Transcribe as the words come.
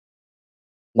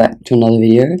Back to another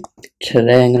video.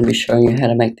 Today I'm going to be showing you how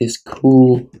to make this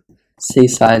cool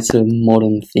seaside sort of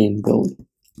modern theme build.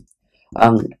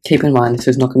 Keep in mind this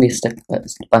is not going to be a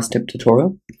step-by-step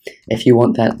tutorial. If you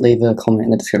want that, leave a comment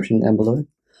in the description down below.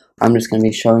 I'm just going to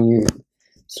be showing you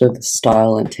sort of the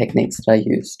style and techniques that I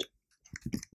used.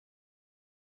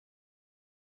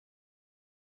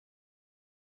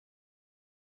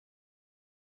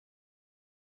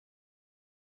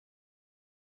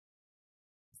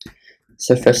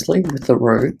 So firstly, with the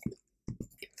road,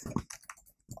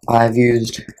 I've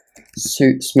used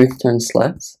smooth stone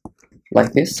slabs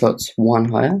like this, so it's one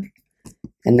higher,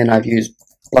 and then I've used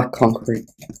black concrete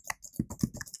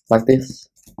like this,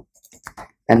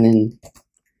 and then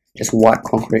just white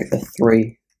concrete for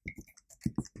three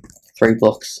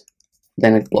blocks,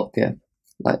 then a block gap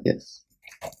like this.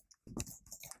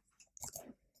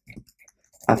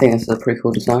 I think this is a pretty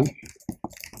cool design.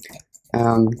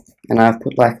 And I've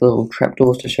put like little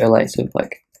trapdoors to show like sort of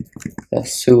like the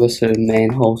sewer sort of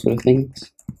manhole sort of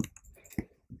things.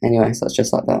 Anyway, so it's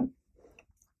just like that.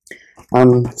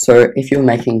 So if you're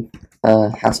making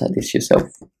a house like this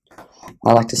yourself,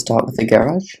 I like to start with the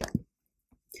garage.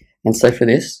 And so for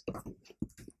this,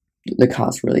 the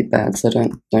car's really bad, so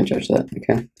don't judge that,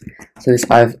 okay? So this,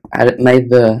 I've made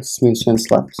the smooth stone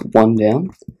slabs one down,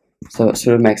 so it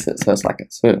sort of makes it so it's like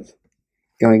it's sort of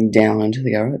going down into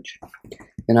the garage.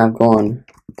 Then I've gone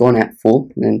out 4,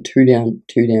 and then 2 down,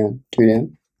 2 down, 2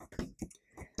 down.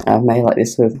 And I've made like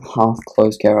this sort of half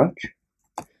closed garage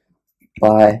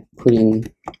by putting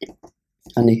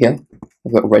under here,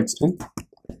 I've got redstone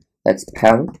that's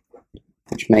powered,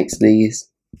 which makes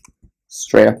these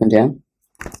straight up and down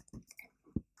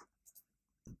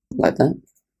like that.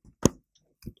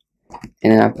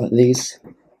 And then I've got these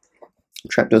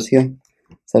trapdoors here,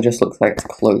 so it just looks like it's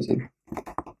closing.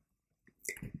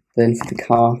 Then for the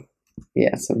car, yeah,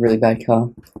 it's a really bad car.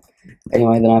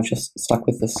 Anyway, then I've just stuck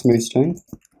with the smooth stone.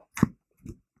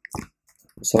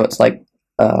 So it's like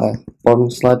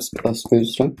bottom slabs of smooth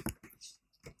stone.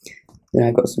 Then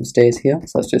I've got some stairs here,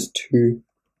 so it's just two.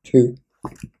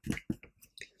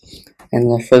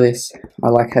 And then for this, I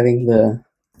like having the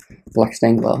black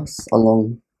stained glass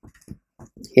along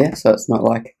here, so it's not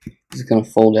like it's going to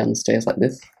fall down the stairs like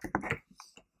this.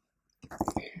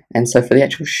 And so for the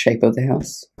actual shape of the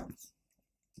house,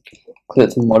 because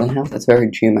it's a modern house, it's very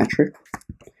geometric.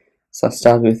 So I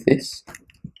started with this,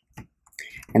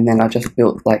 and then I just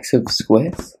built like sort of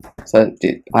squares. So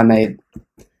I made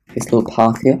this little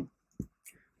path here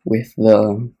with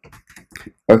the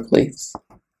oak leaves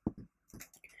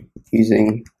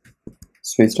using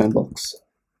smooth stone blocks.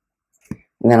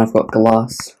 And then I've got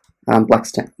glass,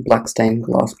 black stained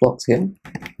glass blocks here. And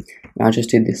I just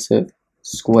did this sort of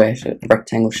square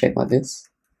rectangle shape like this.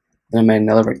 Then I made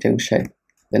another rectangle shape,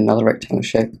 then another rectangle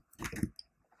shape,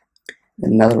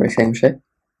 then another rectangle shape.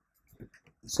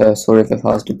 So sort of if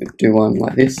I was to do one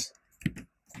like this,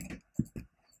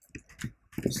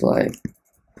 it's like,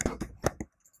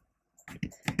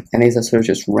 and these are sort of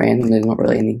just random, there's not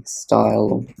really any style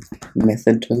or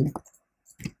method to them.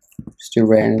 Just do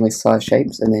randomly sized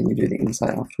shapes, and then you do the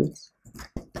inside afterwards.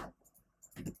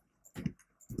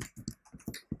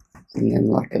 And then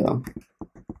like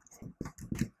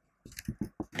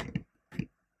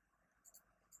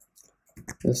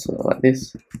just sort of like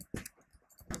this.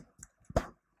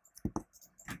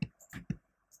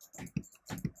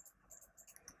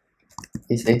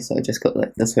 You see, so I just got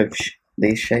like this sort of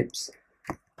these shapes,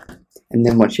 and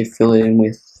then once you fill it in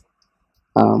with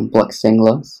black stained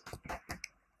glass,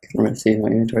 you can really see my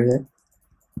inventory there.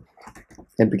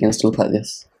 It begins to look like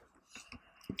this.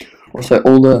 Also,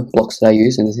 all the blocks that I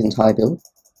use in this entire build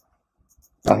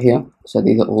are here, so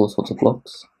these are all sorts of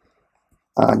blocks.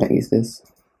 I don't use this.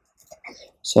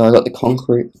 So I got the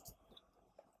concrete,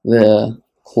 the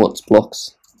quartz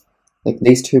blocks. Like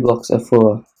these 2 blocks are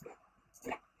for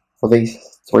these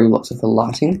 3 blocks are for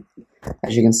lighting.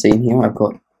 As you can see in here, I've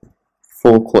got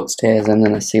 4 quartz stairs and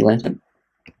then a sea lantern.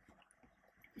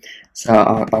 So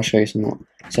I'll show you some more.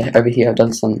 So over here I've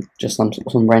done some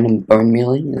random bone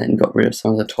mealing, and then got rid of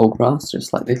some of the tall grass,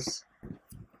 just like this.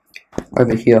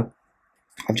 Over here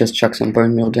I've just chucked some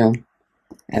bone meal down,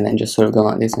 and then just sort of gone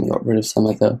like this and got rid of some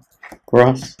of the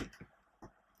grass.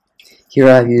 Here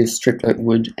I've used stripped oak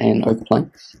wood and oak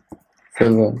planks for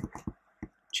the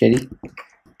jetty.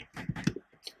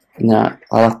 And I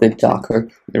like the dark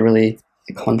oak,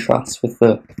 it contrasts with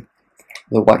the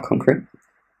white concrete.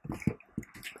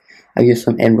 I used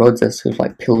some end rods as sort of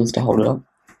like pillars to hold it up,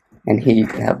 and here you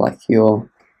could have like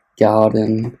your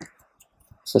garden,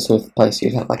 so sort of place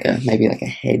you'd have like maybe like a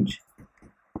hedge,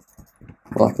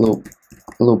 or like a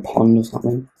little pond or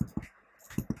something.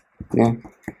 Yeah,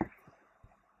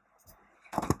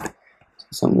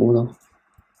 some water.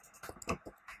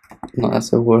 Not that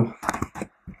sort of water.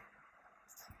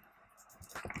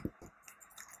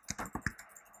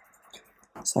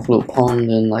 It's like a little pond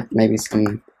and like maybe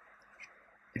some,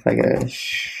 if I get a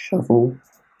shovel,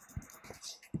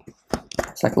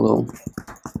 it's like a little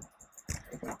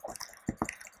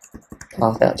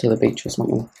path out to the beach or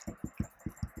something.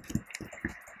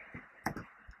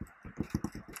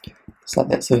 It's like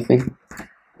that sort of thing.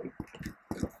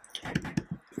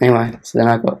 Anyway, so then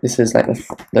I've got, this is like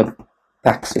the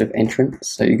back sort of entrance,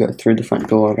 so you go through the front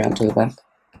door around to the back.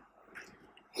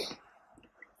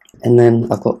 And then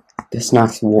I've got this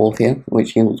nice wall here,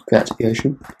 which you can look out to the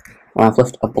ocean. And I've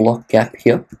left a block gap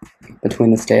here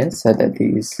between the stairs so that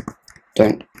these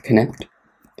don't connect.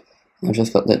 I've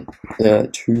just got the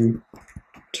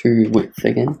two width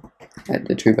again, at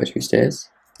the 2x2 stairs.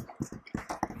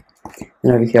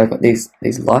 And over here I've got these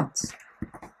lights.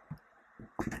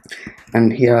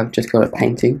 And here I've just got a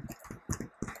painting,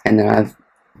 and then I've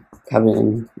covered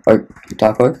in oak,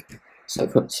 dark oak, so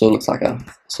it sort of looks like a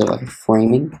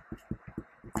framing.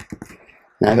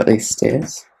 Now I've got these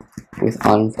stairs with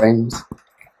iron frames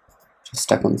just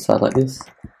stuck on the side like this.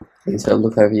 You can sort of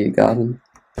look over your garden,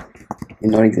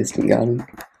 your non-existing garden.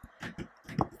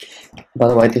 By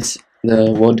the way,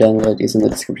 the word download is in the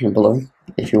description below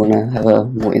if you want to have a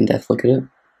more in-depth look at it.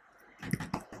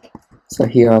 So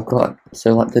here I've got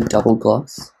like the double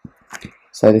glass.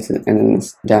 So this is, and then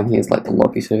this down here is like the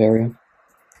lobby sort of area.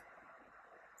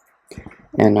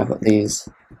 And I've got these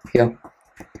here.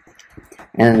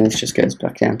 And then this just goes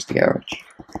back down to the garage.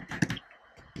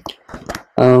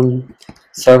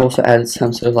 So I've also added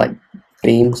some sort of like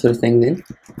beam sort of thing in,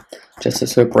 just to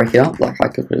sort of break it up. Like I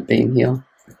could put a beam here.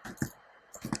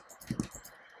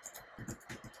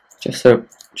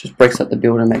 Just breaks up the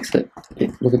build and makes it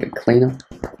look a bit cleaner.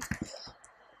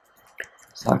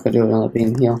 So I could do another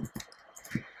beam here,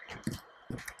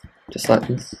 just like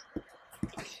this.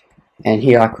 And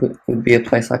here would be a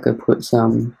place I could put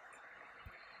some,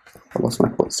 I lost my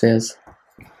foot stairs,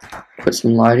 put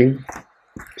some lighting,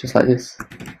 just like this.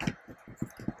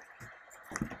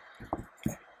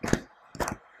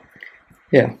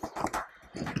 Yeah.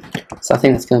 So I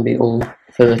think that's going to be all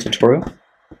for the tutorial.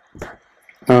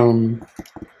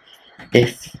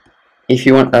 If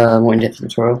you want a more in-depth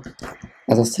tutorial,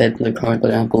 as I said, leave a comment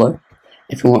down below.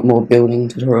 If you want more building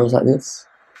tutorials like this,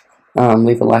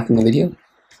 leave a like on the video.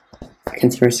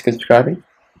 Consider subscribing.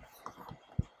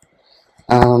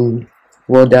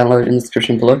 We'll download in the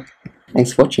description below.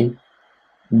 Thanks for watching.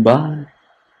 Bye.